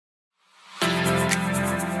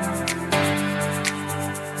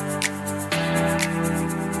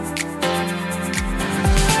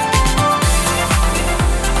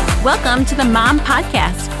Welcome to the Mom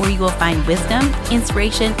Podcast, where you will find wisdom,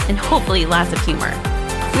 inspiration, and hopefully lots of humor.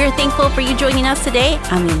 We are thankful for you joining us today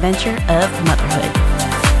on the adventure of motherhood.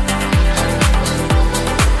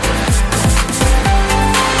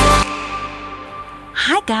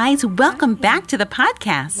 Hi, guys. Welcome back to the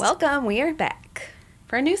podcast. Welcome. We are back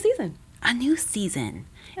for a new season. A new season.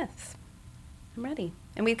 Yes. I'm ready.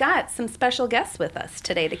 And we've got some special guests with us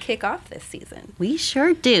today to kick off this season. We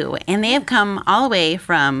sure do. And they have come all the way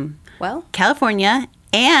from, well, California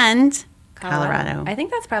and Colorado. I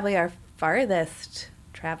think that's probably our farthest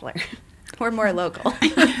traveler. We're more local. I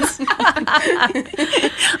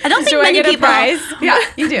don't think many people Yeah,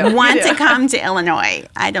 you do. want to come to Illinois.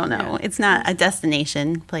 I don't know. It's not a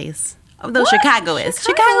destination place. Although Chicago is.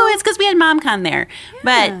 Chicago is because we had MomCon there. Yeah.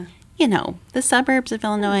 But, you know, the suburbs of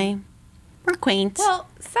Illinois, we're quaint. Well,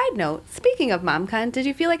 side note, speaking of MomCon, did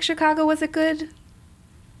you feel like Chicago was it good?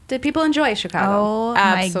 Did people enjoy Chicago? Oh,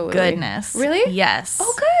 Absolutely. my goodness. Really? Yes.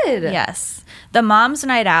 Oh, good. Yes. The Mom's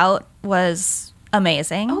Night Out was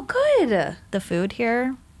amazing. Oh, good. The food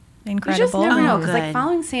here, You incredible. just never know. Because, good. like,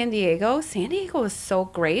 following San Diego was so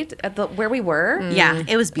great at where we were. Yeah,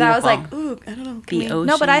 it was That beautiful. I was like, ooh, I don't know. the ocean.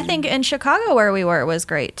 No, but I think in Chicago where we were was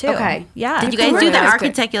great, too. Okay. Yeah. Did you guys do the That was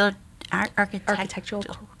good. architectural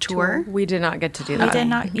tour? We did not get to do We that. did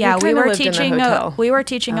not. Yeah, we kinda were lived in the teaching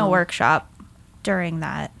hotel. a workshop during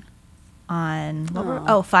that on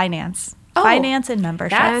finance. Oh. Finance and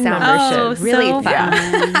membership. That And sounds membership. really so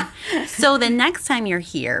fun. So the next time you're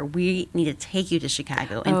here, we need to take you to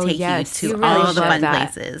Chicago and Oh, take yes. you You to really all the should. fun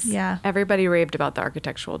That. places. Yeah. Everybody raved about the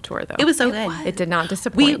architectural tour, though. It was so good. It did not We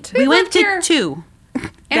disappoint. went lived to here. two And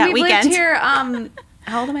that we've weekend. lived here,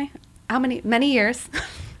 how old am I? Many years.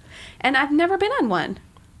 And I've never been on one.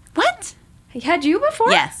 What? Had you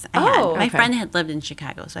before? Yes, I had. My okay. friend had lived in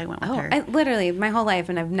Chicago, so I went with her. I literally, my whole life,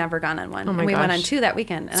 and I've never gone on one. Oh my and we went on gosh. 2 that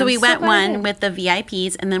weekend. and So I'm we went glad I one did. with the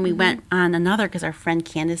VIPs, and then we went on another because our friend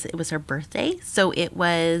Candace, it was her birthday, so it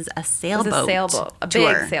was a It sailboat. was a sailboat. A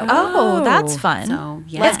tour. big sailboat. Oh, that's fun. So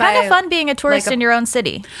yeah, It's kind by of fun being a tourist like a- in your own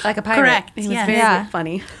city. Like a pirate. Correct, He was yes. very Yeah.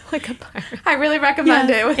 funny. Like a pirate. I really recommend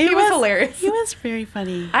it. He was hilarious. He was very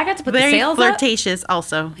funny. I got to put very the sails up. flirtatious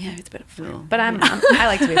also. Yeah, it's a bit of fun. But I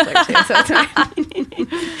like to be flirty, so it's fine.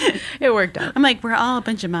 It worked out. I'm like, we're all a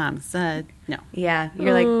bunch of moms. No. Yeah,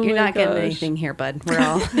 you're like, Oh you're my not getting gosh. anything here, bud. We're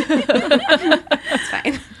all. It's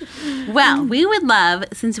fine. Well, we would love,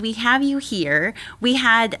 since we have you here, we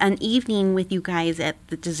had an evening with you guys at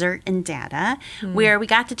the Dessert and Data where we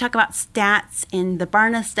got to talk about stats in the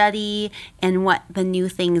Barna study and what the new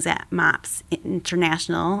things at MOPS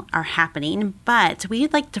International are happening. But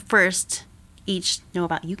we'd like to first each know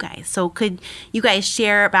about you guys. So could you guys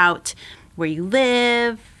share about where you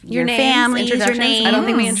live, your names, families, your introductions. names? I don't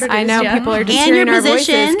think we introduced I know you. people are just And hearing your our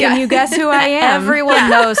position. voices. Can you guess who I am? Everyone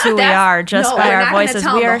knows who we That's- are just no, by we're our not gonna voices.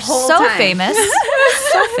 tell We them are the whole so time. famous.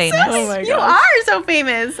 So famous. Oh my You gosh. are so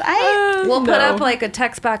famous. We'll put No. up like a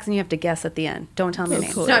text box and you have to guess at the end. Don't tell me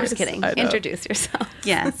That's names. No, I'm just hilarious. kidding. I know. Introduce yourself.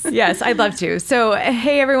 Yes. Yes, I'd love to. So,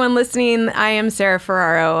 hey, everyone listening. I am Sarah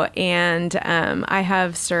Ferraro, and I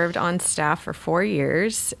have served on staff for 4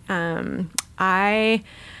 years. I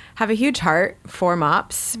have a huge heart for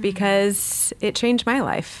MOPS because it changed my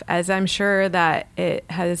life, as I'm sure that it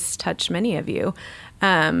has touched many of you.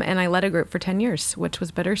 And I led a group for 10 years, which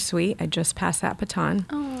was bittersweet. I just passed that baton.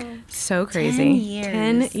 So crazy. 10 years.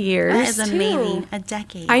 10 years. That is amazing. A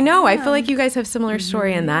decade. I know. I feel like you guys have similar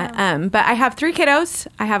story in that. But I have 3 kiddos.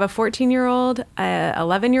 I have a 14-year-old, a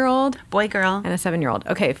 11-year-old, Boy, girl. and a 7-year-old.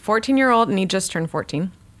 Okay, 14-year-old, and he just turned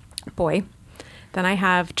 14. Boy. Then I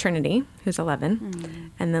have Trinity, who's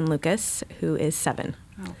 11, and then Lucas, who is 7.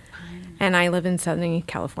 Oh, fun. And I live in Southern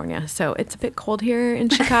California, so it's a bit cold here in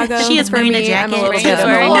Chicago. She is For wearing a me, I'm jacket. little She's bit of a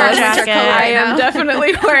wearing a lost. jacket. I am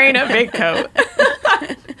definitely wearing a big coat.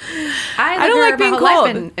 I don't live like here being my whole life cold.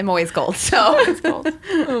 and I'm always cold, so it's cold.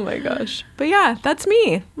 Oh my gosh. But yeah, that's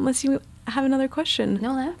me. Unless you have another question.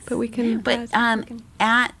 No, that's. But we can. But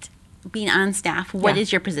at being on staff, what Yeah.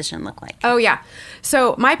 does your position look like? Oh, yeah.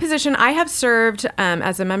 So my position, I have served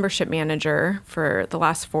as a membership manager for the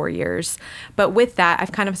last 4 years. But with that,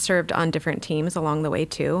 I've kind of served on different teams along the way,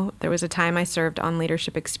 too. There was a time I served on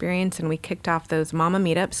leadership experience, and we kicked off those mama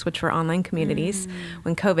meetups, which were online communities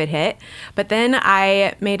when COVID hit. But then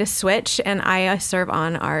I made a switch, and I serve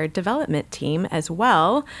on our development team as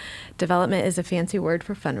well. Development is a fancy word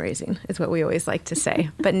for fundraising, is what we always like to say.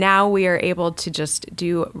 But now we are able to just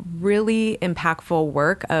do really impactful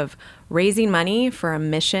work of raising money for a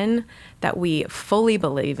mission that we fully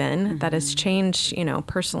believe in, that has changed,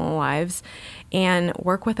 personal lives, and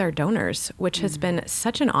work with our donors, which has been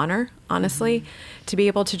such an honor, honestly, to be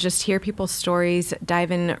able to just hear people's stories,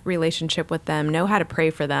 dive in relationship with them, know how to pray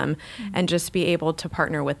for them, and just be able to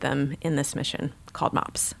partner with them in this mission called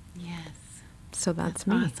MOPS. Yes. So that's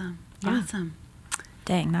me. Awesome. Yeah. Awesome.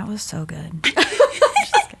 Dang, that was so good.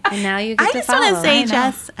 And now you get I to just want follow. to say, I know.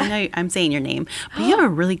 Jess, I know I'm saying your name, but you have a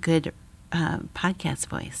really good podcast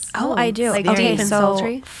voice. Oh, I do. like Okay, deep and so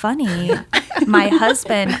sultry? funny. My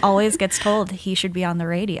husband always gets told he should be on the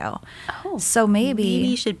radio. Oh. So maybe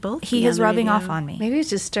you should both he be is on the rubbing radio. off on me. Maybe you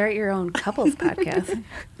should start your own couples podcast.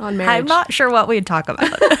 On marriage. I'm not sure what we'd talk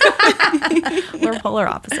about. We're polar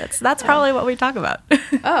opposites. That's probably what we talk about.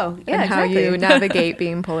 Oh, yeah, and how exactly. you navigate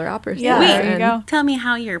being polar opposites. Yeah, Wait, there you go. Tell me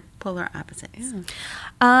how you're polar opposites.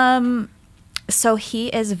 So he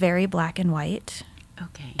is very black and white.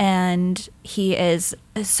 Okay. And he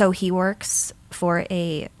works for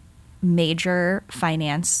a major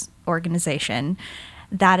finance organization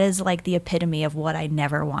that is like the epitome of what I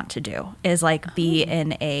never want to do, is like be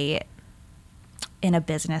in a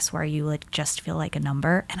business where you like just feel like a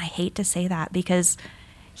number. And I hate to say that because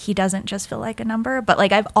he doesn't just feel like a number, but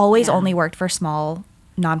like I've always only worked for small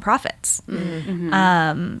nonprofits.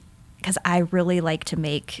 Because I really like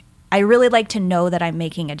to know that I'm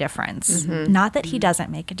making a difference. Not that he doesn't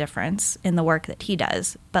make a difference in the work that he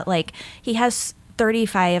does, but like he has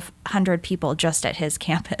 3,500 people just at his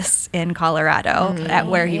campus in Colorado at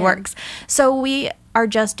where he works. So we are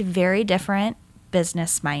just very different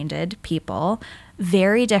business-minded people,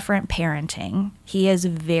 very different parenting. He is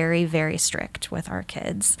very, very strict with our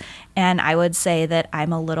kids. And I would say that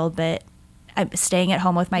I'm staying at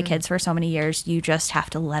home with my kids for so many years, you just have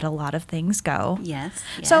to let a lot of things go. Yes.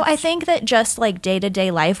 So I think that just like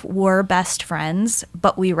day-to-day life, we're best friends,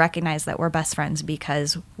 but we recognize that we're best friends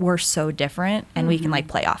because we're so different and we can like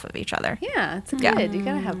play off of each other. Yeah, it's good. You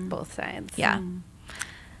got to have both sides. Yeah.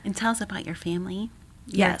 And tell us about your family,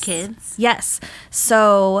 your kids. Yes.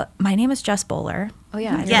 So my name is Jess Bowler. Oh,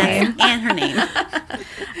 yeah. Yes, and her name.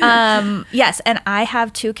 Yes, and I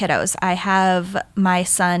have 2 kiddos. I have my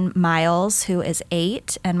son Miles, who is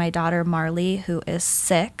 8, and my daughter Marley, who is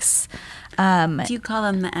 6. Do you call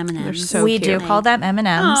them the M&Ms? so We cute. do call them M&Ms,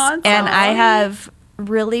 Aw, it's and so I cute. have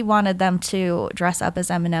really wanted them to dress up as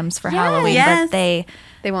M&Ms for Halloween, Yes. but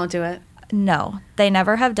they won't do it. no, they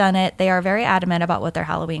never have done it. They are very adamant about what their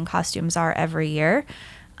Halloween costumes are every year.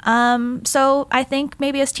 So I think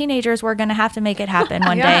maybe as teenagers, we're going to have to make it happen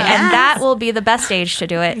one day. And that will be the best age to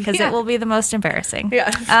do it because it will be the most embarrassing.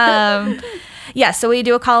 Yes. So we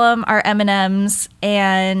do call them our M&Ms,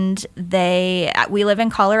 and we live in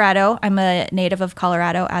Colorado. I'm a native of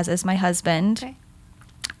Colorado, as is my husband. Okay.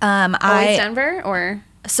 Always Denver or?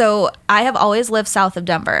 So I have always lived south of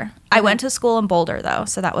Denver. I went to school in Boulder, though,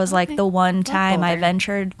 so that was like the one time I Boulder.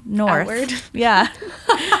 ventured north. Outward. Yeah,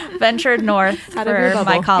 ventured north Out of your for bubble.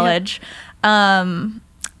 my college.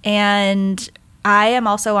 And I am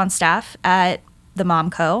also on staff at the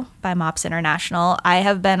MomCo by MOPS International. I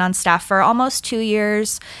have been on staff for almost 2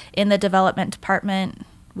 years in the development department.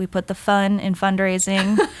 We put the fun in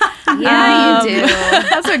fundraising. Yeah, you do.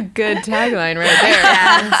 That's a good tagline right there.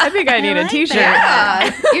 I think I need a T-shirt.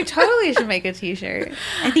 Yeah. You totally should make a T-shirt.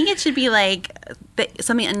 I think it should be like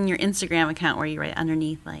something on your Instagram account where you write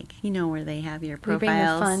underneath, like, where they have your We bring the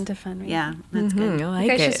profiles. fun to fundraising. Yeah, that's I good. like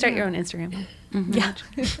You guys it. should start your own Instagram.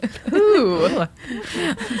 Ooh.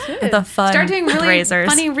 The fun Start doing really raisers.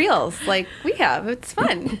 funny reels like we have. It's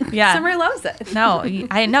fun. Yeah. Summer loves it. No,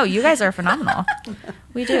 I know you guys are phenomenal.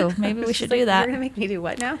 We do. Maybe we should do that. You're going to make me do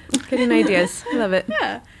what now? Getting ideas. I love it.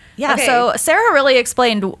 Yeah. Yeah, Okay. so Sarah really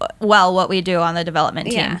explained well what we do on the development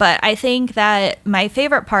team. Yeah. But I think that my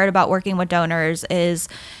favorite part about working with donors is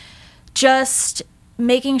just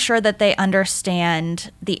making sure that they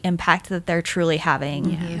understand the impact that they're truly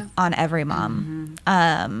having on every mom.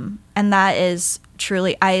 And that is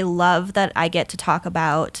truly, I love that I get to talk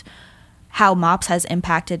about how MOPS has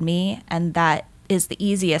impacted me, and that is the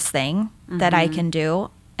easiest thing that I can do.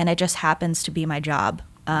 And it just happens to be my job.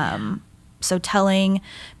 So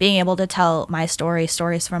being able to tell my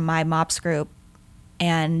stories from my MOPS group,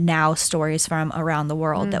 and now stories from around the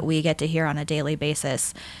world that we get to hear on a daily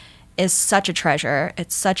basis is such a treasure.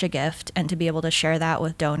 It's such a gift. And to be able to share that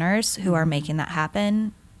with donors who are making that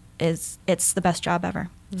happen it's the best job ever.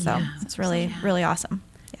 So it's really, really awesome.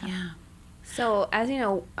 Yeah. So, as you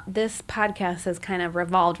know, this podcast has kind of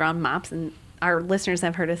revolved around MOPS, and our listeners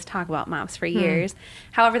have heard us talk about MOPS for years.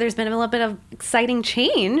 However, there's been a little bit of exciting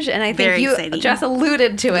change, and I think Very you exciting. just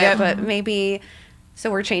alluded to it, but maybe So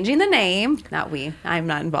we're changing the name. Not we. I'm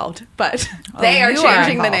not involved, but they are you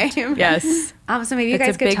changing the involved. name. Yes. So maybe you It's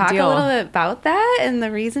guys a could big talk deal. a little bit about that and the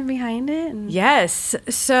reason behind it. And Yes.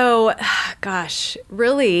 So, gosh,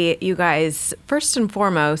 really, you guys, first and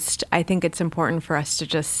foremost, I think it's important for us to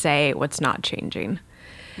just say what's not changing.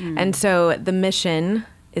 And so the mission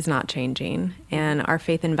is not changing, and our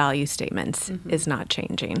faith and value statements is not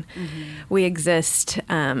changing. We exist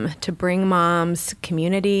to bring moms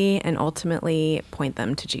community and ultimately point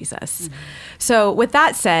them to Jesus. So with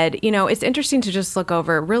that said, it's interesting to just look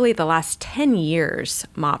over really the last 10 years,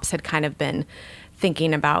 MOPS had kind of been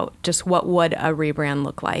thinking about just what would a rebrand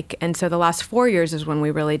look like. And so the last 4 years is when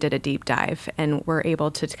we really did a deep dive and we're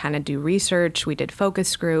able to kind of do research. We did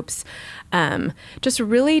focus groups, just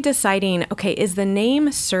really deciding, okay, is the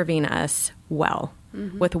name serving us well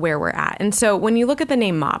with where we're at? And so when you look at the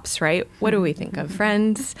name MOPS, right, what do we think of,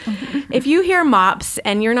 friends? If you hear MOPS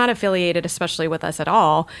and you're not affiliated, especially with us at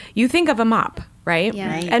all, you think of a mop. Right? Yeah.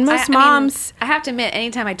 Right. And most I mean, moms... I have to admit,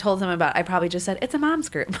 anytime I told them about it, I probably just said, it's a mom's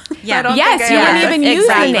group. Yeah. I don't Yes, think I you ever- wouldn't even use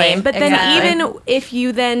Exactly. the name. But then Exactly. even if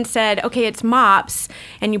you then said, okay, it's MOPS,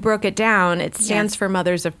 and you broke it down, it stands Yes. for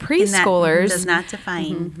Mothers of And that Preschoolers. does not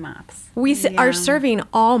define MOPS. We Yeah. are serving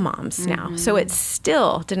all moms now. So it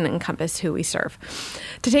still didn't encompass who we serve.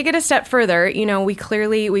 To take it a step further,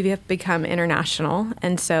 we have become international.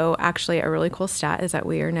 And so actually a really cool stat is that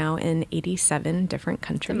we are now in 87 different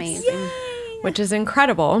countries. Amazing. Which is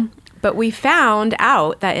incredible. But we found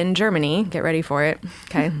out that in Germany, get ready for it,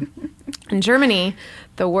 okay? In Germany,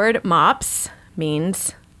 the word MOPS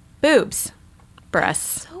means boobs,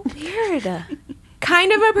 breasts. So weird.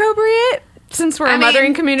 Kind of appropriate since we're I a mean,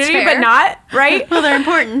 mothering community, it's but fair. not, right? Well, they're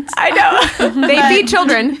important. I know. They feed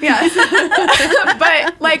children. Yes.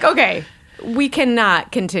 But okay, we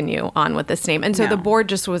cannot continue on with this name. And so No. the board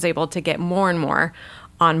just was able to get more and more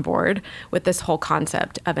on board with this whole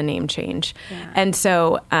concept of a name change. Yeah. And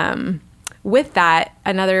so with that,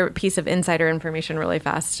 another piece of insider information really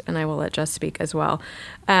fast, and I will let Jess speak as well.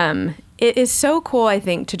 It is so cool, I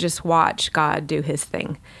think, to just watch God do his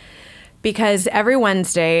thing. Because every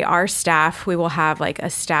Wednesday, our staff, we will have a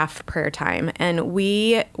staff prayer time. And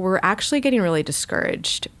we were actually getting really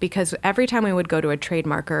discouraged because every time we would go to a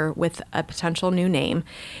trademarker with a potential new name,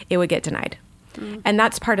 it would get denied. And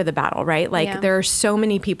that's part of the battle, right? Yeah. There are so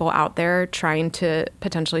many people out there trying to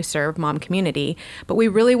potentially serve mom community, but we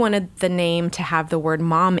really wanted the name to have the word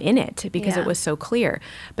mom in it because Yeah. it was so clear.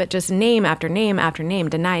 But just name after name after name,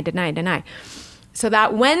 deny. So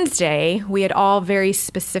that Wednesday, we had all very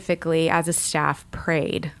specifically, as a staff,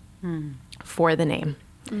 prayed for the name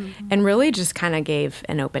and really just kind of gave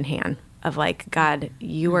an open hand of God,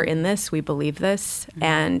 you are in this, we believe this,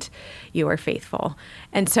 and you are faithful.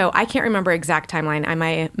 And so I can't remember exact timeline. I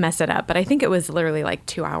might mess it up, but I think it was literally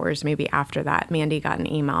 2 hours maybe after that, Mandy got an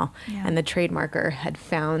email and the trademarker had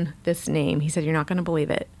found this name. He said, you're not going to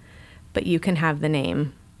believe it, but you can have the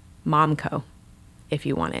name MomCo if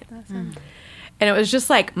you want it. And it was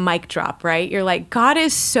just mic drop, right? You're God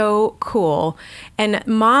is so cool. And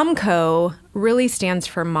MomCo really stands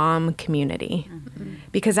for mom community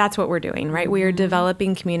because that's what we're doing, right? We are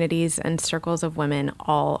developing communities and circles of women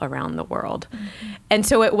all around the world. And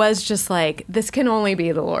so it was just this can only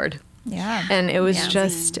be the Lord. Yeah. And it was Yeah.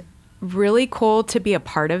 just really cool to be a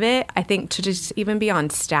part of it. I think to just even be on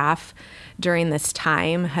staff during this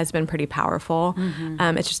time has been pretty powerful.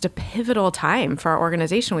 It's just a pivotal time for our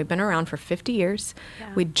organization. We've been around for 50 years.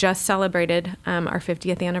 Yeah. We just celebrated our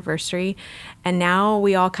 50th anniversary. And now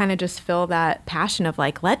we all kind of just feel that passion of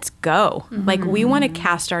let's go. We want to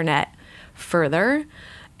cast our net further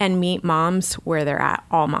and meet moms where they're at,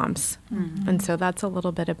 all moms. And so that's a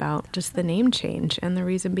little bit about just the name change and the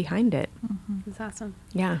reason behind it. That's awesome.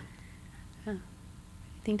 Yeah.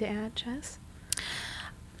 Anything to add, Jess?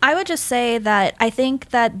 I would just say that I think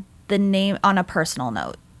that the name, on a personal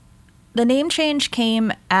note, the name change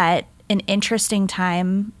came at an interesting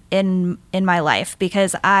time in my life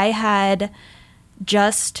because I had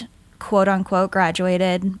just quote unquote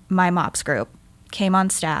graduated my MOPS group, came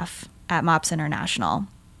on staff at MOPS International,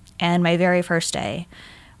 and my very first day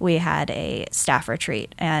we had a staff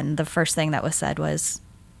retreat, and the first thing that was said was,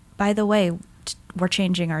 by the way, we're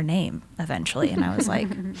changing our name eventually. And I was like,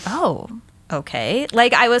 oh, okay.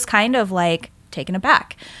 I was kind of taken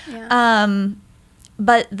aback. Yeah.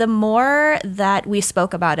 But the more that we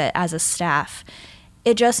spoke about it as a staff,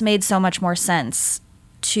 it just made so much more sense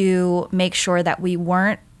to make sure that we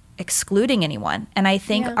weren't excluding anyone. And I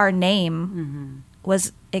think Yeah. our name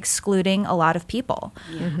was excluding a lot of people.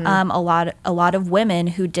 A lot of women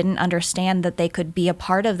who didn't understand that they could be a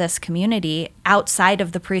part of this community outside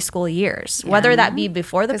of the preschool years, whether that be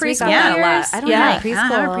before the preschool years. I don't have a preschool.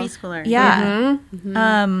 I have a preschooler.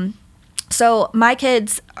 Yeah. So my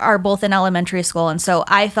kids are both in elementary school, and so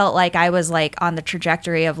I felt like I was like on the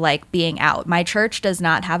trajectory of like being out. My church does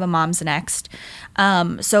not have a Moms Next.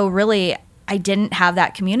 So really I didn't have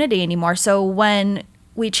that community anymore. So when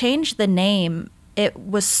we changed the name, it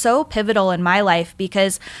was so pivotal in my life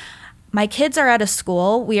because my kids are at a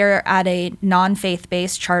school. We are at a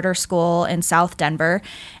non-faith-based charter school in South Denver,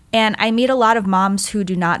 and I meet a lot of moms who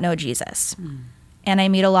do not know Jesus. And I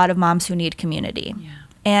meet a lot of moms who need community. Yeah.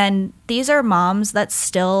 And these are moms that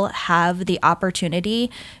still have the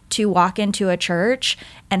opportunity to walk into a church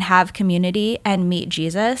and have community and meet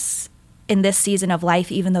Jesus in this season of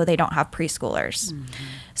life, even though they don't have preschoolers.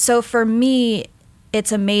 So for me,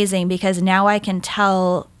 it's amazing because now I can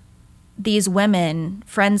tell these women,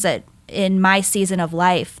 friends that in my season of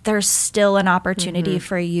life, there's still an opportunity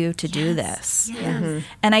for you to do this.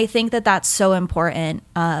 And I think that that's so important.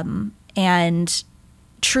 And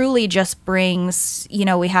truly just brings,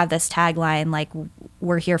 we have this tagline, like,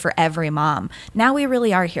 we're here for every mom. Now we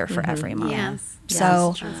really are here for every mom. Yes.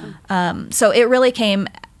 So, so it really came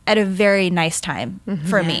at a very nice time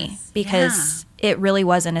for me because it really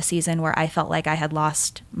was in a season where I felt like I had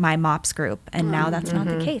lost my MOPS group, and now that's not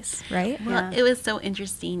the case, right? Well, it was so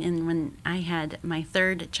interesting. And when I had my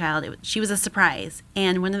third child, she was a surprise.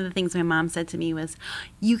 And one of the things my mom said to me was,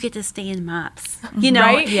 "You get to stay in MOPS."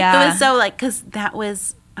 Right? Yeah. It was so like, because that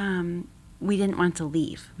was, we didn't want to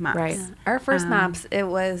leave MOPS. Right. Our first MOPS, it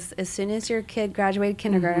was as soon as your kid graduated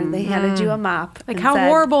kindergarten, they handed you a mop. Like, and how said,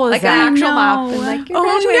 horrible is like that? an actual No. mop. And like, you're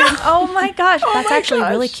graduating. Oh my gosh, that's my actually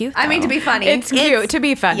really gosh. cute. I mean, to though. be funny. It's cute to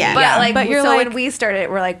be funny. Yeah. But you're so like, when we started,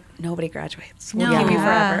 we're like, nobody graduates. We'll No. keep you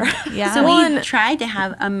Yeah. forever. Yeah. So Well, we tried to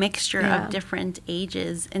have a mixture Yeah. of different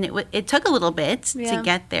ages, and it took a little bit Yeah. to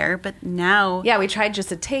get there, but now Yeah, we tried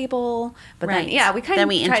just a table, but right. then we kind then of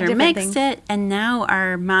we tried different intermixed things. it, and now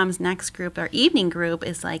our Mom's Next group, our evening group,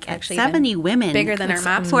 is like at Actually 70 women, bigger than our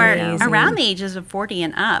MOPS who are group. around the ages of 40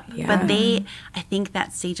 and up. Yeah. But I think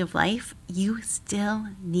that stage of life, you still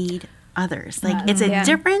need others. Like it's a Yeah.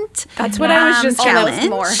 different. That's what I was just challenge. Almost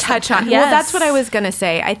more. touch on. Yes. Well, that's what I was going to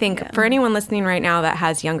say. I think for anyone listening right now that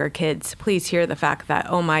has younger kids, please hear the fact that,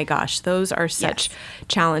 oh my gosh, those are such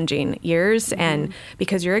challenging years, and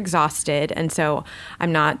because you're exhausted. And so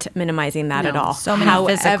I'm not minimizing that at all. So many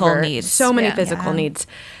physical needs. So many Yeah. physical needs.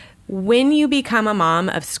 When you become a mom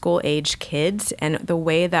of school-age kids and the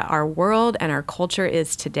way that our world and our culture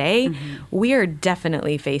is today, we are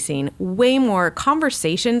definitely facing way more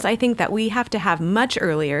conversations, I think, that we have to have much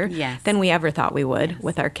earlier than we ever thought we would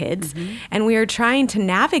with our kids. And we are trying to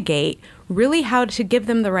navigate really how to give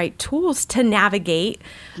them the right tools to navigate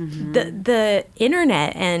the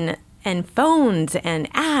internet and phones and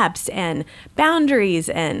apps and boundaries,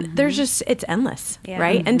 and there's just, it's endless,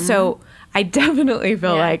 right? And so I definitely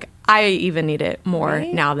feel like I even need it more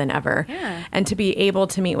now than ever. Yeah. And to be able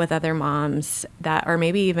to meet with other moms that are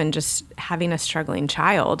maybe even just having a struggling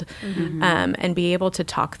child, and be able to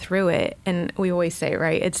talk through it. And we always say,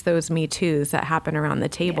 right, it's those Me Too's that happen around the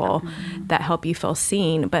table that help you feel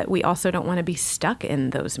seen. But we also don't want to be stuck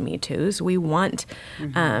in those Me Too's. We want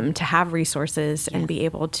to have resources and be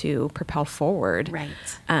able to propel forward,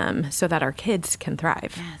 so that our kids can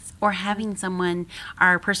thrive. Yes. Or having someone,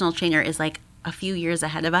 our personal trainer is like a few years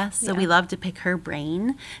ahead of us. So we love to pick her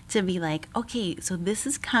brain to be like, okay, so this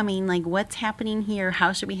is coming, like what's happening here?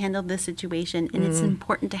 How should we handle this situation? And it's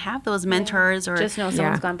important to have those mentors or Just know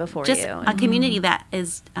someone's gone before just you. a community that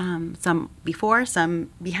is some before,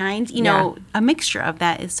 some behind, you know, a mixture of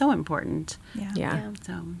that is so important. Yeah.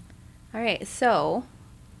 So All right, so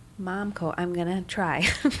MomCo, I'm gonna try.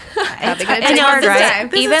 It's hard,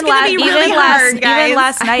 right? Even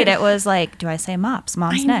last night, it was like, do I say MOPS?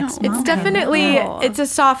 Mom's Next. know. It's Mom. definitely, it's a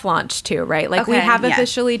soft launch too, right? Like we Okay, have yeah.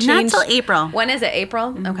 officially Not changed. till April. When is it?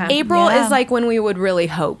 April? Okay. April Yeah. is like when we would really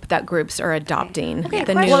hope that groups are adopting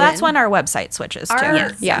the new. Well, that's when our website switches too.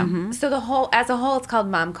 Yeah. So as a whole, it's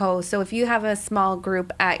called MomCo. So if you have a small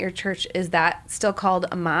group at your church, is that still called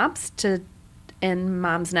a MOPS in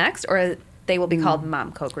Mom's Next, or they will be called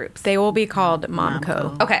MomCo groups? They will be called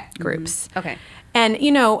MomCo Okay. groups. Okay. And,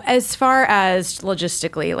 as far as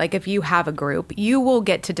logistically, like if you have a group, you will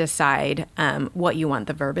get to decide what you want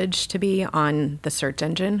the verbiage to be on the search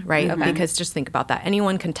engine, right? Okay. Because just think about that.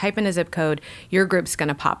 Anyone can type in a zip code, your group's going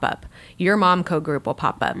to pop up. Your MomCo group will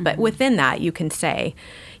pop up. But within that, you can say,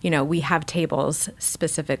 we have tables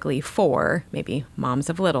specifically for maybe moms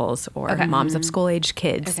of littles or moms of school-age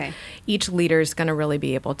kids. Okay. Each leader is going to really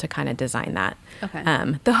be able to kind of design that. Okay.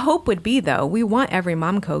 The hope would be, though, we want every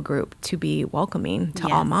MomCo group to be welcoming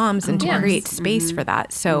to all moms and to create space for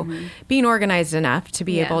that. So being organized enough to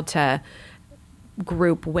be able to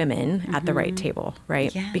group women at the right table,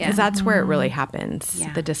 right? Yeah. Because that's where it really happens,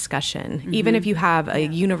 the discussion. Even if you have a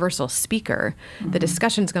universal speaker, the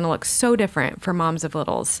discussion's going to look so different for moms of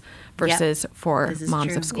littles versus for This is moms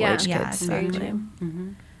true. of school-age Yeah, kids. very true.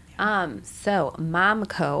 So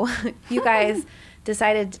MomCo, you guys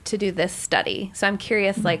decided to do this study. So I'm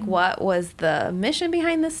curious, like, what was the mission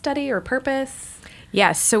behind this study or purpose?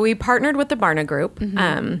 Yes, so we partnered with the Barna Group,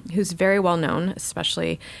 who's very well known,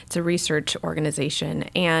 especially it's a research organization.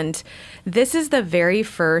 And this is the very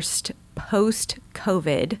first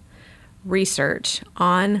post-COVID research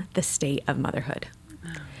on the state of motherhood.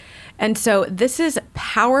 And so this is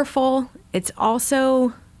powerful. It's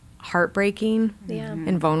also heartbreaking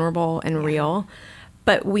and vulnerable and real.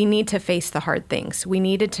 But we need to face the hard things. We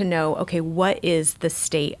needed to know, okay, what is the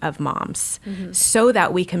state of moms so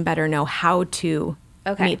that we can better know how to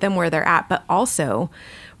meet them where they're at. But also,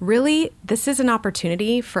 really, this is an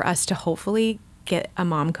opportunity for us to hopefully get a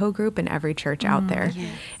MomCo group in every church out there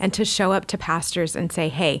and to show up to pastors and say,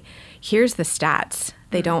 hey, here's the stats.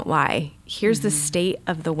 They don't lie. Here's the state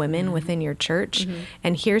of the women within your church.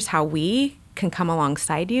 And here's how we can come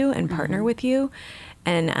alongside you and partner with you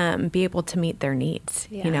and be able to meet their needs.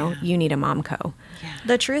 You need a MomCo.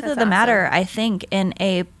 The truth of the matter, I think, in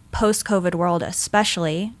a post-COVID world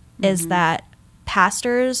especially, is that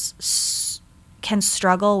pastors can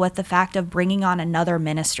struggle with the fact of bringing on another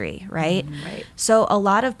ministry, right? Right. So a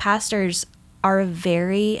lot of pastors are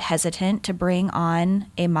very hesitant to bring on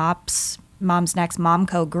a Mom's Next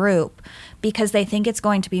MomCo group because they think it's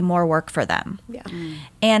going to be more work for them. Yeah.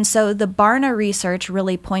 And so the Barna research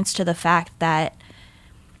really points to the fact that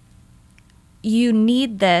you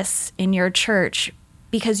need this in your church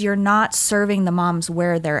because you're not serving the moms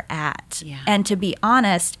where they're at. Yeah. And to be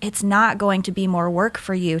honest, it's not going to be more work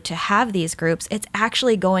for you to have these groups. It's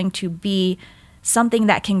actually going to be something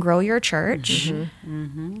that can grow your church,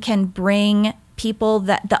 can bring people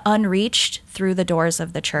that the unreached through the doors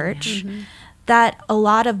of the church. That a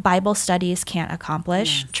lot of Bible studies can't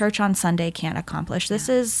accomplish, church on Sunday can't accomplish. This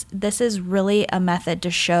is really a method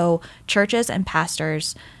to show churches and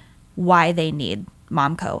pastors why they need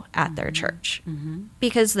MomCo at their church.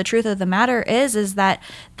 Because the truth of the matter is that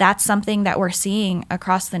that's something that we're seeing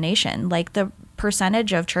across the nation. Like the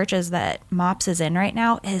percentage of churches that MOPS is in right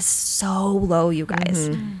now is so low, you guys.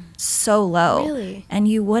 So low. Really? And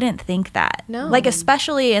you wouldn't think that. No. Like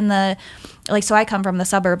especially in the, like, so I come from the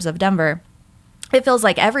suburbs of Denver. It feels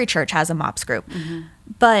like every church has a MOPS group.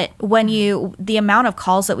 But when the amount of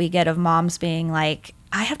calls that we get of moms being like,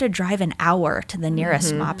 I have to drive an hour to the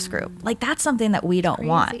nearest MOPS group. Like, that's something that we don't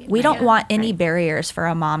want. We don't want any barriers for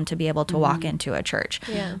a mom to be able to walk into a church.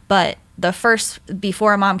 Yeah. But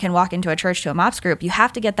before a mom can walk into a church to a MOPS group, you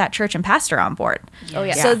have to get that church and pastor on board. Oh,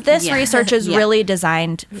 yeah. So this Yeah. research is Yeah. really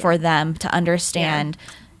designed for them to understand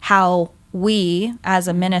how we as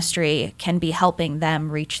a ministry can be helping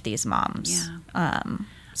them reach these moms.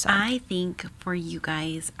 So. I think for you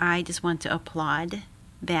guys, I just want to applaud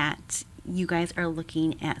that you guys are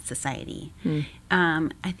looking at society.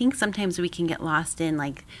 I think sometimes we can get lost in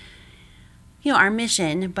our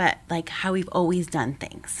mission, but like how we've always done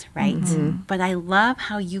things, right? But I love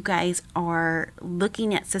how you guys are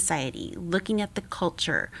looking at society, looking at the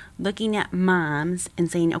culture, looking at moms and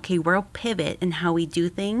saying, okay, we'll pivot in how we do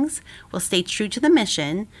things. We'll stay true to the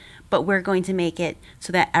mission, but we're going to make it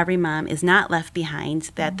so that every mom is not left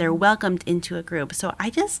behind, that they're welcomed into a group. So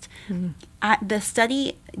the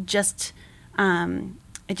study just,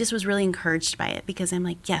 I just was really encouraged by it because I'm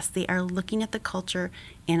like, yes, they are looking at the culture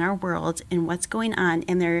in our world and what's going on,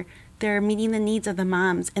 and they're meeting the needs of the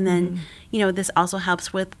moms. And then, this also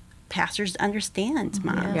helps with pastors to understand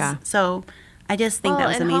moms. Yeah. So I just think that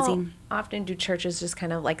was amazing. How often do churches just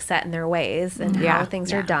kind of like set in their ways and how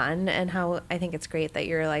things are done, and how I think it's great that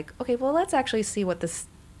you're like, okay, well, let's actually see what the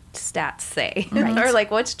stats say or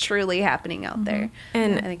like what's truly happening out there.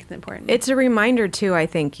 And I think it's important. It's a reminder too, I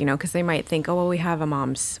think, because they might think, oh, well, we have a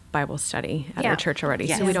mom's Bible study at our church already,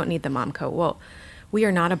 so we don't need the MomCo. Well, we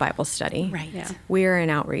are not a Bible study. Right. Yeah. We are an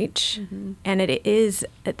outreach. And it is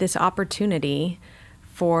this opportunity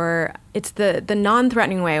it's the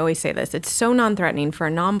non-threatening way. I always say this. It's so non-threatening for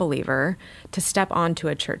a non-believer to step onto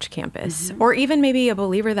a church campus, or even maybe a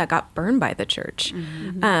believer that got burned by the church.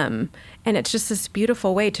 And it's just this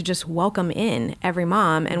beautiful way to just welcome in every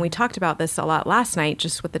mom. And we talked about this a lot last night,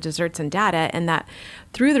 just with the desserts and data, and that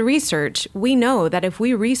through the research, we know that if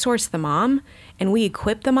we resource the mom and we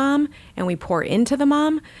equip the mom and we pour into the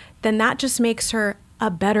mom, then that just makes her a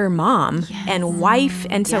better mom and wife.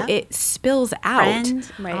 And so it spills out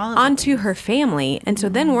onto her family. And so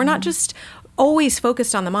then we're not just always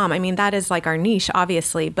focused on the mom. I mean, that is like our niche,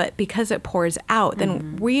 obviously, but because it pours out,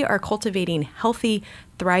 then we are cultivating healthy,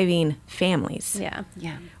 thriving families. Yeah.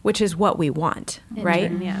 Which is what we want,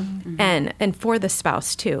 right? And for the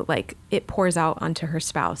spouse too, like it pours out onto her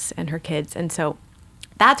spouse and her kids. And so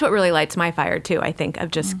that's what really lights my fire too, I think,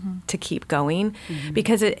 of just to keep going,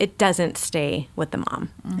 because it doesn't stay with the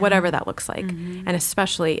mom, whatever that looks like. And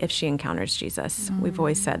especially if she encounters Jesus. We've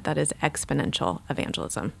always said that is exponential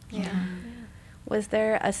evangelism. Yeah. Was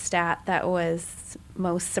there a stat that was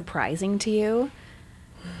most surprising to you?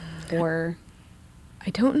 Or I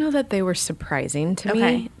don't know that they were surprising to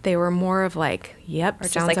me. They were more of like, yep, or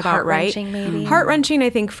sounds like about right. Heart-wrenching maybe? Heart-wrenching, I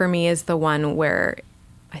think, for me is the one where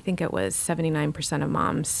I think it was 79% of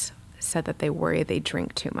moms said that they worry they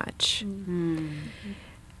drink too much.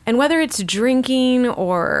 And whether it's drinking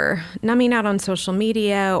or numbing out on social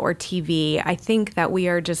media or TV, I think that we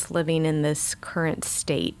are just living in this current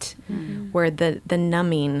state where the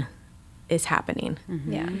numbing is happening.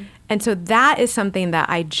 Yeah. And so that is something that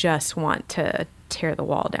I just want to tear the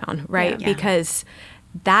wall down, right? Yeah. Because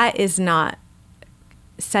that is not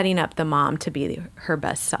setting up the mom to be her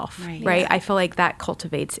best self, right? I feel like that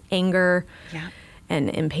cultivates anger and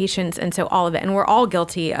impatience, and so all of it. And we're all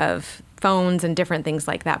guilty of phones and different things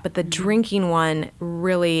like that. But the drinking one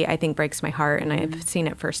really, I think, breaks my heart, and I've seen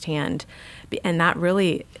it firsthand. And that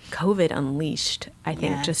really, COVID unleashed, I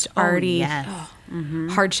think, just already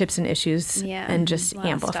hardships and issues and just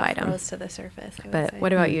amplified them. Rose to the surface, But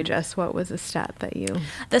what about you, Jess? What was a stat that you...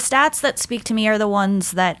 The stats that speak to me are the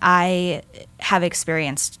ones that I have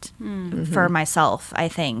experienced for myself, I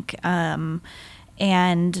think. And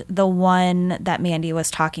the one that Mandy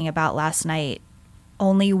was talking about last night,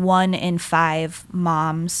 only 1 in 5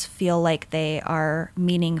 moms feel like they are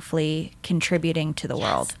meaningfully contributing to the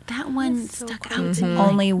world. That one stuck out to me.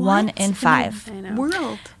 Only 1 in 5.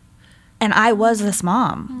 World. And I was this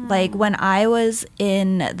mom. Like when I was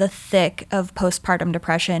in the thick of postpartum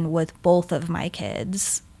depression with both of my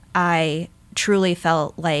kids, I truly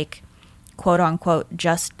felt like, quote unquote,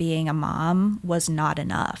 just being a mom was not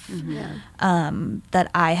enough.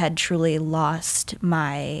 That I had truly lost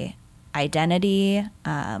my identity,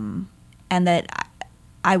 and that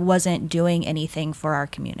I wasn't doing anything for our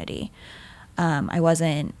community. I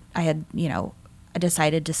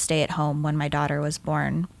decided to stay at home when my daughter was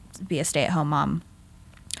born, be a stay-at-home mom.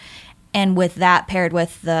 And with that paired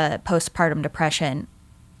with the postpartum depression,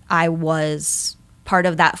 I was part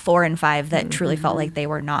of that 4 in 5 that truly felt like they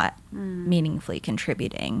were not meaningfully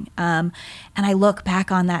contributing. And I look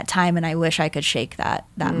back on that time and I wish I could shake that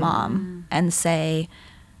mom and say,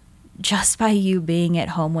 just by you being at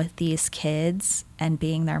home with these kids and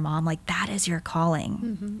being their mom, like that is your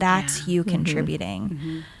calling. That's you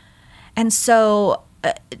contributing. And so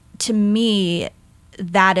to me,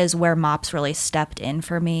 that is where MOPS really stepped in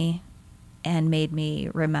for me and made me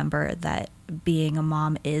remember that being a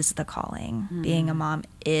mom is the calling. Being a mom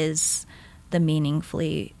is the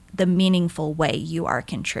meaningful way you are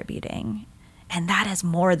contributing. And that is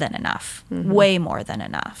more than enough, way more than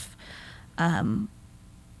enough.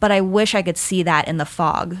 But I wish I could see that in the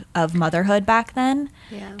fog of motherhood back then,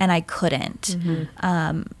 and I couldn't.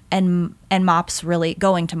 And MOPS really,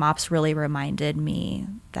 going to MOPS really reminded me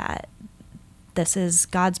that this is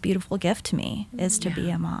God's beautiful gift to me, is to be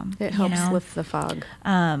a mom. It helps lift the fog.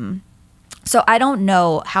 So I don't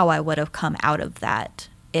know how I would have come out of that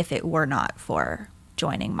if it were not for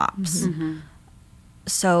joining MOPS.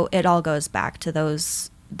 So it all goes back to those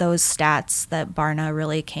stats that Barna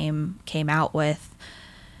really came out with.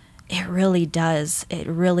 It really does. It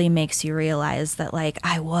really makes you realize that, like,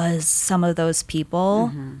 I was some of those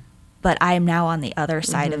people, but I'm now on the other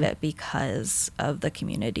side of it because of the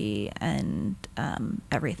community and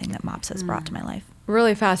everything that MOPS has brought to my life.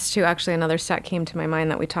 Really fast, too. Actually, another stat came to my mind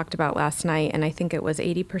that we talked about last night, and I think it was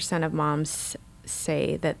 80% of moms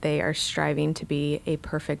say that they are striving to be a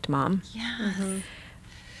perfect mom.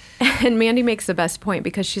 And Mandy makes the best point,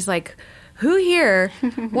 because she's like, who here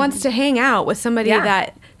wants to hang out with somebody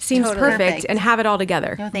that seems perfect and have it all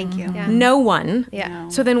together? No, thank you. No one. Yeah.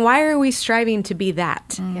 So then why are we striving to be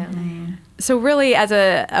that? So really, as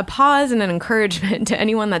a pause and an encouragement to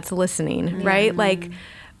anyone that's listening, right? Like,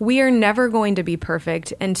 we are never going to be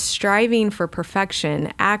perfect, and striving for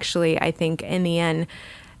perfection actually, I think, in the end,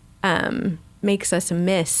 makes us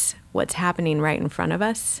miss what's happening right in front of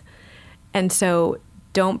us. And so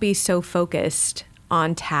don't be so focused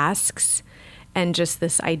on tasks and just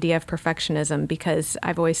this idea of perfectionism, because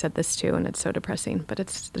I've always said this too, and it's so depressing, but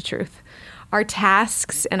it's the truth. Our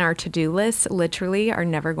tasks and our to-do lists literally are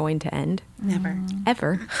never going to end. Never.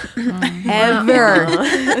 Ever. Ever.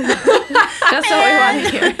 That's what we want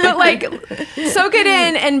to hear. But like, soak it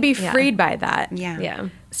in and be freed by that. Yeah.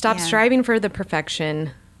 Stop striving for the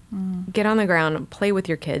perfection. Get on the ground, play with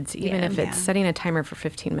your kids, even if it's setting a timer for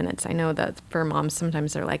 15 minutes. I know that for moms,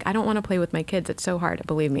 sometimes they're like, I don't want to play with my kids. It's so hard.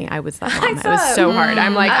 Believe me, I was that mom. It was so hard.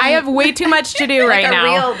 I'm like, I have way too much to do right now.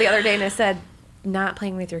 Reel the other day, and I said, not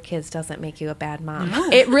playing with your kids doesn't make you a bad mom. No.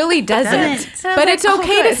 It really doesn't. But it's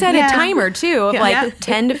okay to set a timer too of like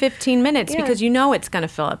 10 to 15 minutes because you know it's going to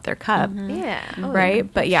fill up their cup. Yeah.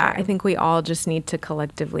 Right? But I think we all just need to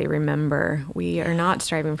collectively remember we are not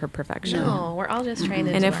striving for perfection. No, we're all just trying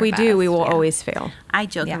to And do if our we do, we best. will always fail. I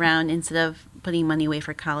joke around, instead of putting money away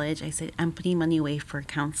for college, I said, I'm putting money away for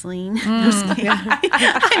counseling. I'm just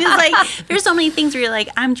like, there's so many things where you're like,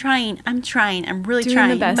 I'm trying, I'm really Doing trying.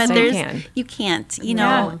 the best but I there's, can. you can't, you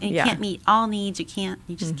know, Yeah. you can't meet all needs. You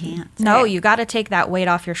just can't. No, you got to take that weight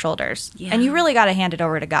off your shoulders. Yeah. And you really got to hand it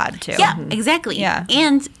over to God, too. Yeah, exactly. Yeah.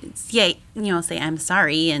 And, say I'm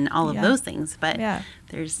sorry and all of those things. But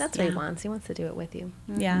there's... That's what he wants. He wants to do it with you.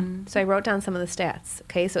 Yeah. So I wrote down some of the stats.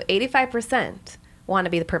 Okay, so 85% want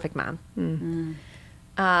to be the perfect mom.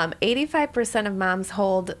 85% of moms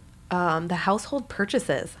hold the household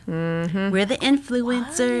purchases. We're the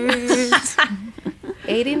influencers.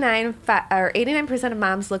 89% of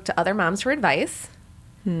moms look to other moms for advice.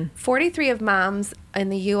 43 of moms in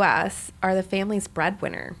the U.S. are the family's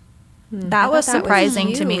breadwinner. That was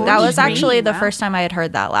surprising to me. huge. That was actually the Wow. first time I had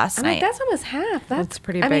heard that last I'm night. like, that's almost half. That's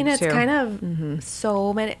pretty I mean, big, it's too. kind of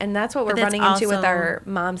so many. And that's what we're that's running into with also- our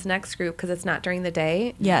Moms Next group, because it's not during the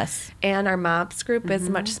day. Yes, And our MOPS group is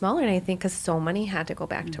much smaller, and I think because so many had to go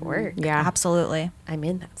back to work. Yeah. absolutely. I'm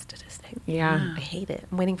in that statistic. Yeah. I hate it.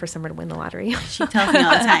 I'm waiting for Summer to win the lottery. She tells me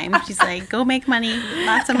all the time. She's like, go make money.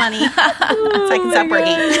 Lots of money. So I can stop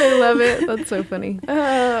working. I love it. That's so funny.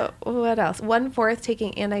 What else? 1/4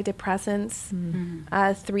 taking antidepressants.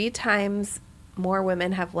 3 times more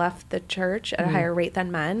women have left the church at a higher rate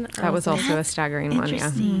than men. That was also a staggering one. Yeah.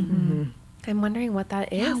 Interesting. I'm wondering what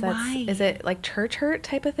that is. Yeah, why? Is it like church hurt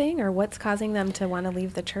type of thing, or what's causing them to want to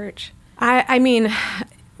leave the church? I mean,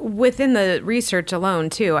 within the research alone,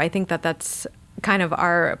 too, I think that's kind of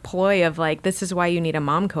our ploy of like, this is why you need a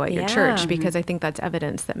MomCo at your church, because I think that's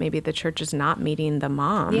evidence that maybe the church is not meeting the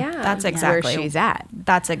mom. Yeah. That's exactly where she's at.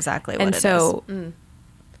 That's exactly what And it so, is.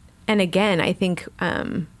 and again, I think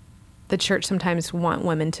the church sometimes want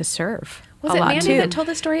women to serve. Was a it lot Mandy too. that told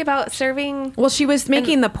the story about serving? Well, she was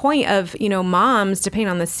making the point of, moms, depending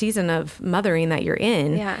on the season of mothering that you're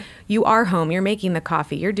in, you are home, you're making the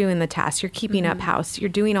coffee, you're doing the tasks, you're keeping up house, you're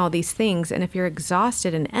doing all these things. And if you're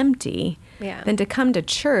exhausted and empty, then to come to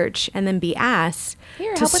church and then be asked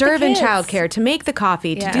Here, to help with the serve in kids. childcare, to make the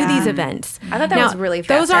coffee, to do these events. I thought that Now, was really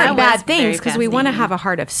those fascinating. aren't That was bad things very because we want to fascinating. have a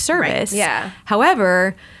heart of service. Yeah.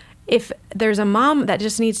 However, if there's a mom that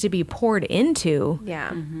just needs to be poured into,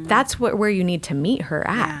 that's where you need to meet her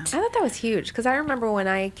at. I thought that was huge, because I remember when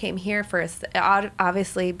I came here first,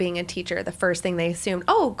 obviously being a teacher, the first thing they assumed,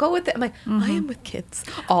 go with it. I'm like, I am with kids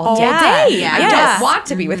all day. Yeah. I Yeah. don't want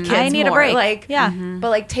to be with kids. I need a more. break. Like, Yeah. But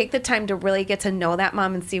like, take the time to really get to know that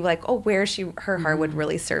mom and see like, where her heart would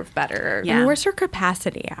really serve better. Yeah. And where's her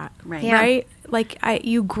capacity at? Right. Yeah. Right? Like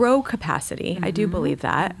you grow capacity. I do believe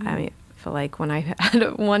that. I mean, I feel like when I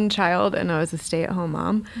had one child and I was a stay-at-home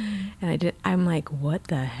mom, and I'm like, what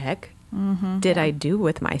the heck did I do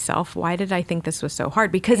with myself? Why did I think this was so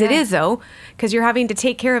hard? Because it is, though, because you're having to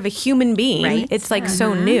take care of a human being. Right. It's like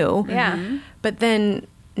so new. Yeah. But then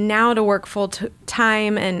now to work full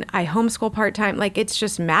time and I homeschool part-time, like it's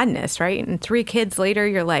just madness, right? And 3 kids later,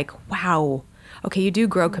 you're like, wow. Okay, you do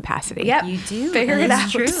grow capacity. Yep. You do. Figure That it is out.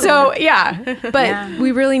 true. So, but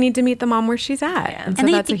we really need to meet the mom where she's at. And so And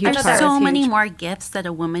I that's a think huge there's part. so That's many huge. more gifts that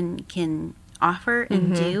a woman can offer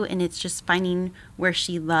and do, and it's just finding where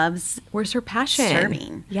she loves Where's her passion?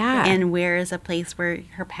 serving. Yeah. And where is a place where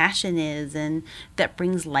her passion is and that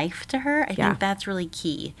brings life to her. I think that's really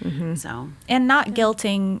key. So And not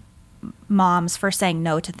guilting moms for saying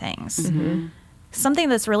no to things. Something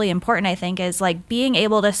that's really important, I think, is like being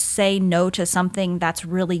able to say no to something that's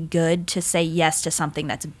really good to say yes to something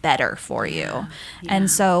that's better for you.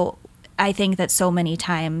 And so I think that so many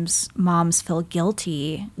times moms feel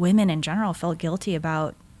guilty, women in general feel guilty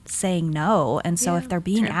about saying no. And so if they're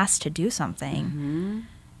being asked to do something,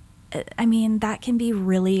 I mean, that can be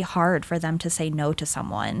really hard for them to say no to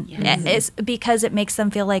someone. It's because it makes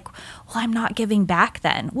them feel like, well, I'm not giving back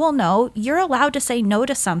then. Well, no, you're allowed to say no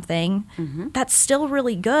to something that's still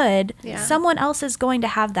really good. Someone else is going to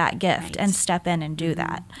have that gift and step in and do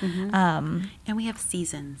that. And we have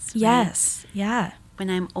seasons. Right? Yes. Yeah. When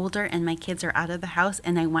I'm older and my kids are out of the house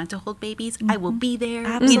and I want to hold babies, I will be there.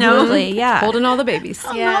 Absolutely, yeah. Holding all the babies.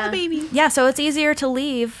 Holding all the babies. Yeah, so it's easier to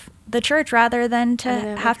leave the church rather than to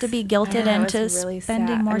have to be guilted into really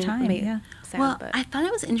spending more time. Well, I thought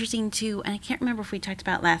it was interesting too, and I can't remember if we talked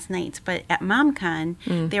about last night, but at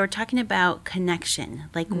MomCon, they were talking about connection.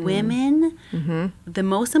 Like women, the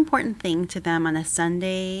most important thing to them on a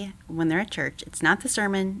Sunday when they're at church, it's not the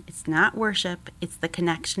sermon, it's not worship, it's the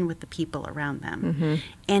connection with the people around them.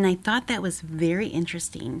 And I thought that was very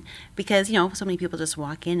interesting because, you know, so many people just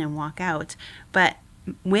walk in and walk out, but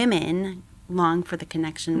women long for the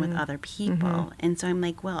connection with other people. And so I'm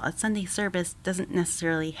like, well, a Sunday service doesn't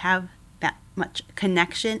necessarily have that much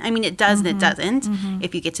connection. I mean, it does and it doesn't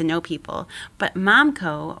if you get to know people. But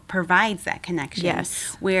MomCo provides that connection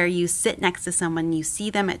where you sit next to someone, you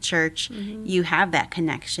see them at church, you have that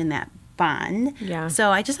connection, that bond.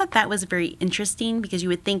 So I just thought that was very interesting because you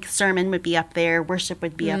would think sermon would be up there, worship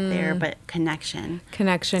would be up there, but connection.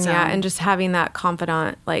 And just having that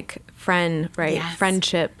confidant, like friend, right?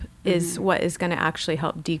 Friendship is what is going to actually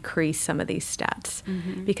help decrease some of these stats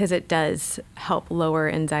because it does help lower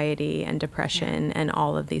anxiety and depression and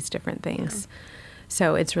all of these different things.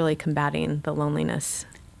 So it's really combating the loneliness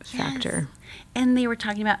factor. And they were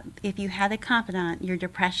talking about if you had a confidant, your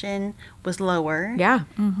depression was lower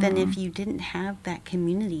than if you didn't have that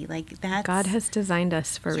community. Like that. God has designed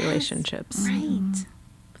us for relationships. Right.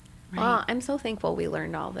 Well, I'm so thankful we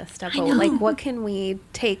learned all this stuff. But like, what can we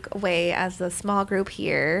take away as a small group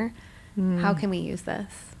here? How can we use this?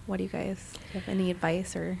 What do you guys have any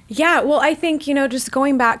advice or? Yeah, well, I think, you know, just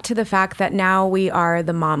going back to the fact that now we are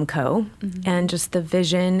the MomCo and just the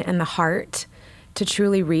vision and the heart to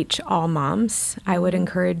truly reach all moms, I would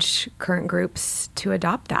encourage current groups to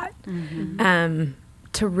adopt that,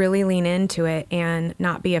 to really lean into it and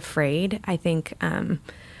not be afraid. I think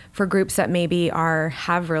for groups that maybe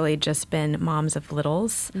have really just been moms of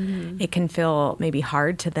littles, it can feel maybe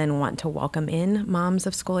hard to then want to welcome in moms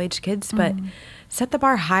of school-age kids, but set the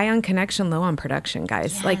bar high on connection, low on production,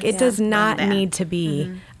 guys. Like it does not need to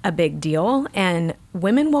be a big deal, and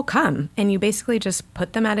women will come, and you basically just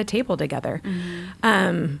put them at a table together.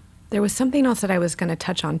 There was something else that I was going to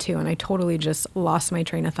touch on too, and I totally just lost my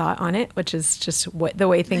train of thought on it, which is just the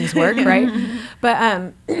way things work, right?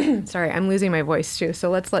 But sorry, I'm losing my voice too. So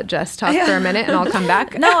let's let Jess talk for a minute, and I'll come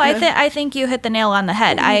back. No, I think you hit the nail on the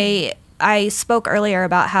head. I spoke earlier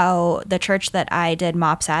about how the church that I did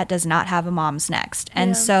MOPS at does not have a Moms Next,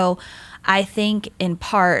 and so I think in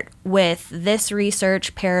part with this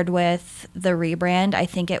research paired with the rebrand, I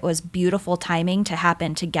think it was beautiful timing to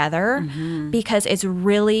happen together because it's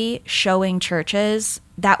really showing churches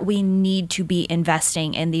that we need to be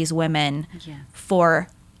investing in these women for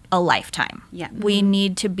a lifetime. We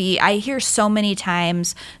need to be, I hear so many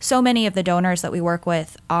times, so many of the donors that we work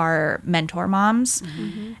with are mentor moms.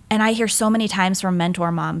 And I hear so many times from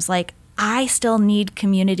mentor moms, like, I still need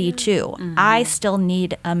community too. I still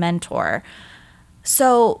need a mentor.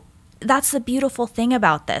 So that's the beautiful thing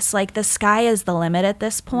about this. Like the sky is the limit at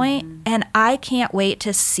this point, and I can't wait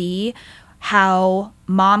to see how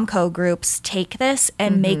MomCo groups take this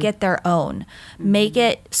and make it their own. Make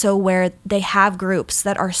it so where they have groups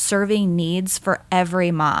that are serving needs for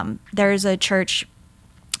every mom. There's a church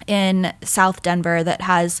in South Denver that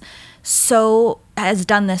has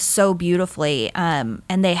done this so beautifully, and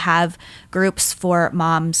they have groups for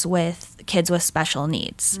moms with kids with special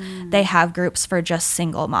needs. They have groups for just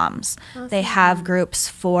single moms. They have groups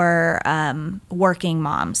for working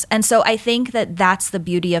moms. And so I think that that's the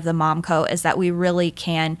beauty of the MomCo is that we really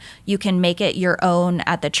you can make it your own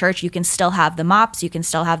at the church. You can still have the MOPS, you can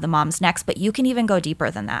still have the Moms Next, but you can even go deeper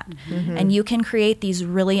than that. And you can create these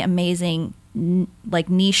really amazing like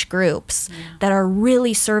niche groups that are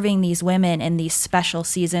really serving these women in these special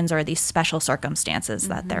seasons or these special circumstances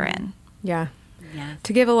that they're in.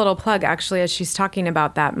 To give a little plug, actually, as she's talking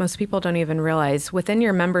about that, most people don't even realize within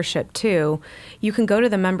your membership too, you can go to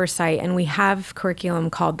the member site and we have curriculum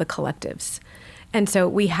called the collectives. And so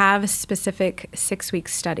we have specific 6-week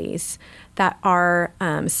studies that are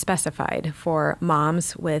specified for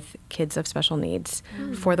moms with kids of special needs,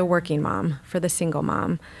 for the working mom, for the single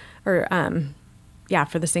mom, or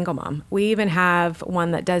for the single mom. We even have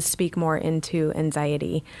one that does speak more into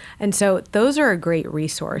anxiety. And so those are a great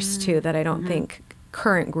resource too that I don't think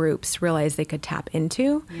current groups realize they could tap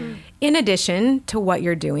into in addition to what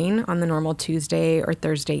you're doing on the normal Tuesday or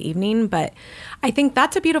Thursday evening. But I think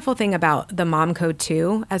that's a beautiful thing about the MomCo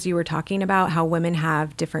too, as you were talking about how women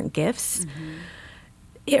have different gifts.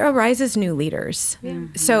 It arises new leaders.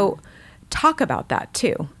 So talk about that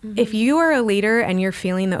too. If you are a leader and you're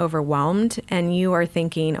feeling overwhelmed and you are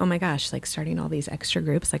thinking, oh my gosh, like starting all these extra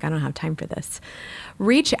groups, like I don't have time for this,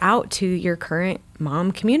 reach out to your current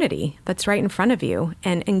mom community that's right in front of you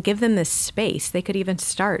and give them this space. They could even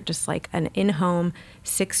start just like an in-home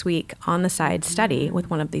 6-week on the side study with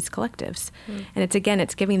one of these collectives. And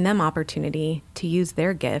it's giving them opportunity to use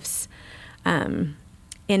their gifts in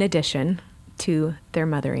addition to their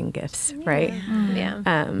mothering gifts, right?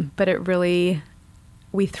 But it really,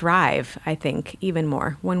 we thrive, I think, even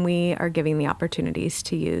more when we are giving the opportunities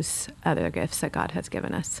to use other gifts that God has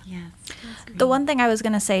given us. Yes. The one thing I was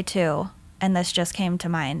going to say too, and this just came to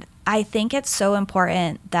mind, I think it's so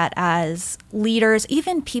important that as leaders,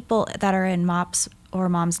 even people that are in MOPS or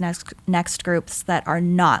Moms Next groups that are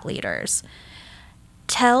not leaders,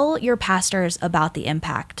 tell your pastors about the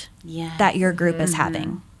impact that your group is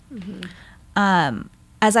having.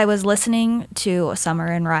 As I was listening to Summer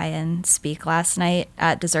and Ryan speak last night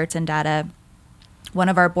at Desserts and Data, one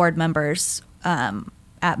of our board members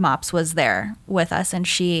at MOPS was there with us, and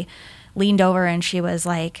she leaned over and she was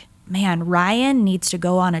like, man, Ryan needs to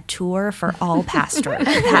go on a tour for all pastors.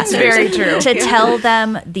 Very true. To tell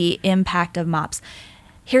them the impact of MOPS.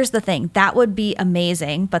 Here's the thing, that would be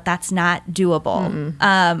amazing, but that's not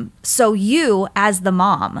doable. So you, as the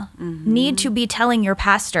mom, need to be telling your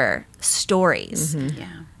pastor stories.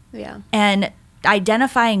 And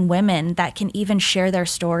identifying women that can even share their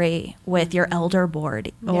story with your elder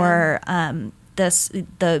board or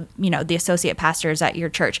the associate pastors at your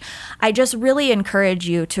church. I just really encourage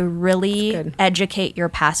you to really educate your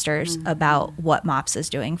pastors about what MOPS is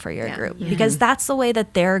doing for your group, because that's the way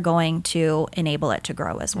that they're going to enable it to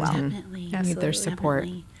grow as well. Definitely. Need their support.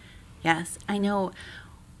 Definitely. Yes. I know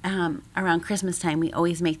around Christmas time, we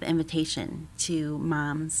always make the invitation to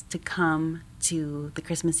moms to come to the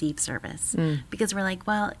Christmas Eve service because we're like,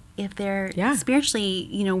 well, if they're spiritually,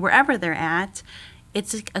 wherever they're at,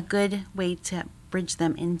 it's a good way to bridge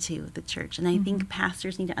them into the church. And I think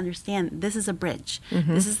pastors need to understand this is a bridge.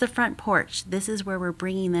 This is the front porch. This is where we're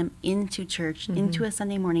bringing them into church, into a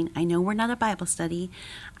Sunday morning. I know we're not a Bible study,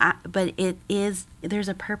 but there's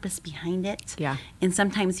a purpose behind it. And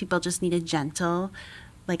sometimes people just need a gentle,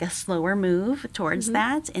 like a slower move towards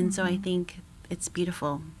that. And so I think it's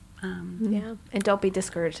beautiful. And don't be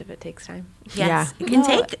discouraged if it takes time. Yes, it can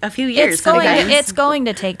take a few years. It's going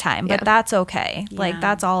to take time, but that's okay. Like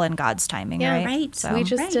that's all in God's timing, right? Right. So we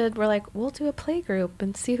just we're like, we'll do a play group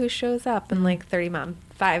and see who shows up, and like 5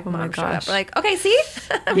 moms showed up. We're like, okay, see,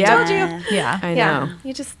 I told you. Yeah, I know.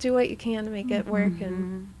 You just do what you can to make it work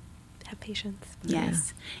and have patience.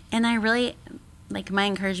 Yes, and I really. Like my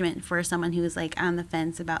encouragement for someone who is like on the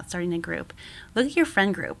fence about starting a group, look at your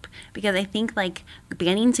friend group, because I think like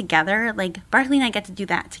banding together, like Barkley and I got to do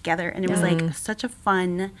that together, and it was like such a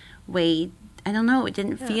fun way. I don't know, it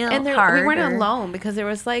didn't feel hard. We weren't alone because there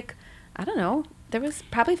was like, I don't know, there was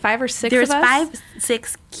probably 5 or 6 there of was us.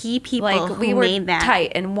 5-6 key people like we who were made that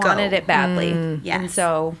tight and wanted it badly. Yes. And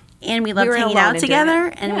so and we loved hanging out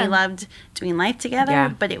together, and we loved doing life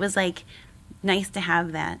together. But it was like nice to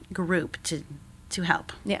have that group to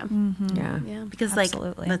help. Because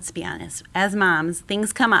absolutely. like, let's be honest, as moms,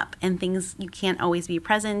 things come up, and things you can't always be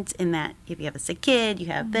present in that. If you have a sick kid, you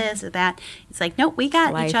have this or that. It's like, nope, we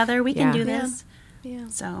got each other. We can do this.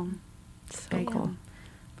 So Cool.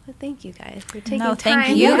 Well, thank you guys for taking time.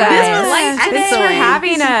 Thank you guys. Thanks for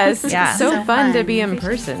having us. Yeah. It's so fun to be in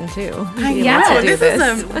person too.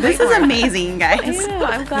 This is amazing, guys. I know.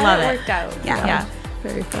 I'm glad it worked out. Yeah.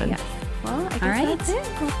 Very fun. Yeah. Well, I guess that's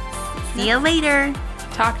it. See you later.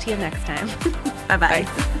 Talk to you next time. Bye-bye.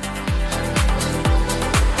 Bye.